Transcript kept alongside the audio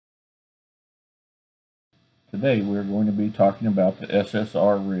Today we're going to be talking about the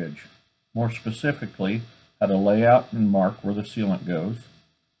SSR ridge. More specifically, how to lay out and mark where the sealant goes,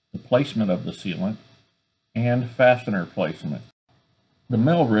 the placement of the sealant, and fastener placement. The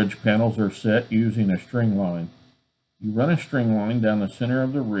male ridge panels are set using a string line. You run a string line down the center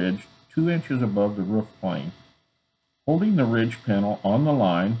of the ridge 2 inches above the roof plane. Holding the ridge panel on the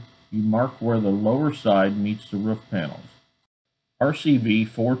line, you mark where the lower side meets the roof panels.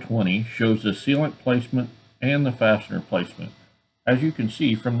 RCV420 shows the sealant placement and the fastener placement. As you can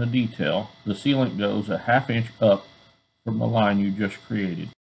see from the detail, the sealant goes a ½ inch up from the line you just created.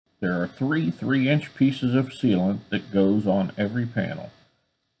 There are 3 3-inch pieces of sealant that goes on every panel.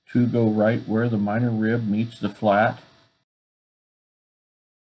 2 go right where the minor rib meets the flat,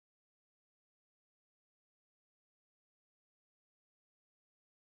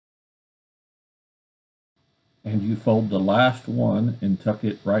 and you fold the last one and tuck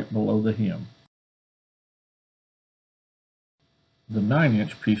it right below the hem. The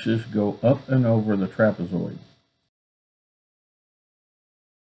 9-inch pieces go up and over the trapezoid.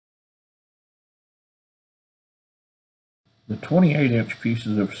 The 28-inch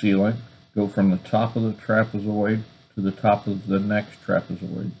pieces of sealant go from the top of the trapezoid to the top of the next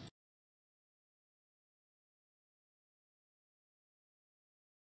trapezoid.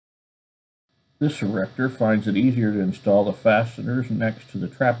 This erector finds it easier to install the fasteners next to the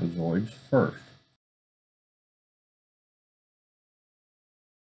trapezoids first.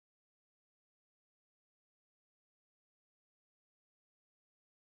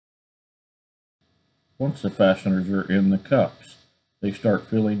 Once the fasteners are in the cups, they start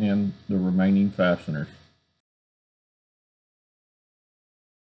filling in the remaining fasteners.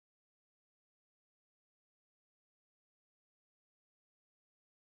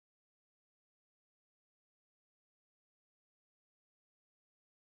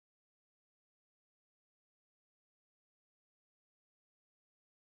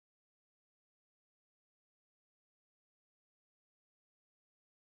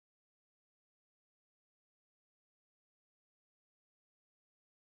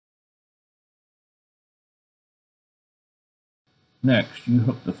 Next, you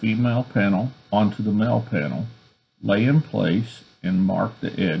hook the female panel onto the male panel, lay in place, and mark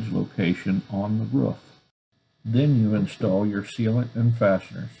the edge location on the roof. Then you install your sealant and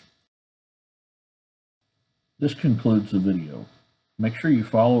fasteners. This concludes the video. Make sure you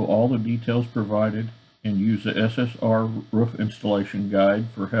follow all the details provided and use the SSR Roof Installation Guide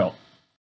for help.